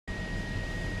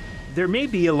There may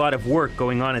be a lot of work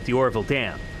going on at the Oroville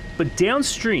Dam, but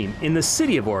downstream in the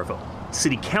city of Oroville,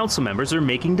 city council members are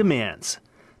making demands.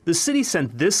 The city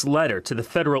sent this letter to the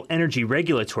Federal Energy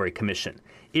Regulatory Commission.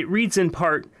 It reads in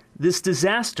part, "This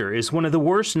disaster is one of the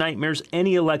worst nightmares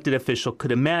any elected official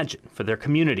could imagine for their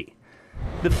community."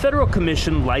 The Federal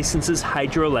Commission licenses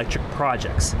hydroelectric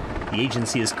projects. The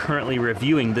agency is currently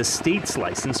reviewing the state's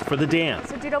license for the dam.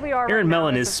 Erin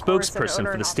Mellon is spokesperson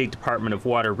for the State Department of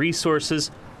Water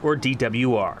Resources, or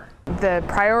DWR. The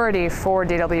priority for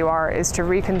DWR is to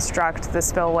reconstruct the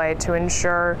spillway to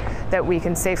ensure that we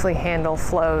can safely handle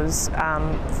flows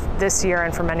this year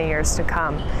and for many years to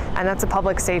come. And that's a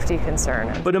public safety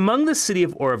concern. But among the city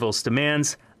of Oroville's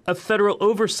demands, a federal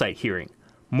oversight hearing,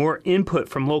 more input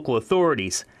from local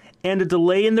authorities, and a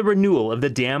delay in the renewal of the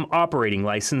dam operating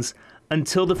license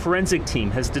until the forensic team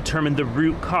has determined the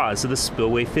root cause of the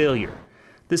spillway failure.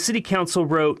 The city council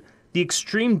wrote, "The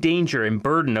extreme danger and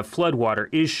burden of floodwater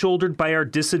is shouldered by our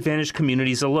disadvantaged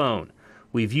communities alone.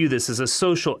 We view this as a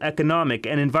social, economic,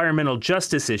 and environmental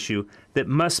justice issue that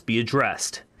must be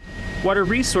addressed." Water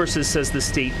Resources says the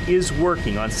state is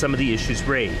working on some of the issues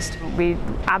raised. We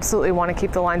absolutely want to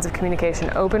keep the lines of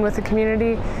communication open with the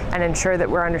community and ensure that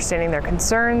we're understanding their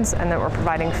concerns and that we're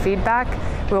providing feedback.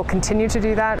 We'll continue to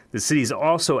do that. The city is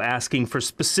also asking for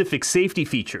specific safety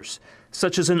features,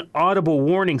 such as an audible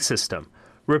warning system,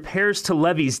 repairs to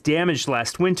levees damaged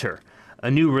last winter, a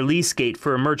new release gate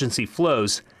for emergency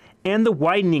flows, and the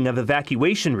widening of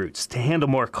evacuation routes to handle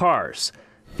more cars.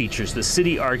 Features the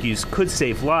city argues could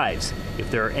save lives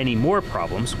if there are any more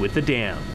problems with the dam.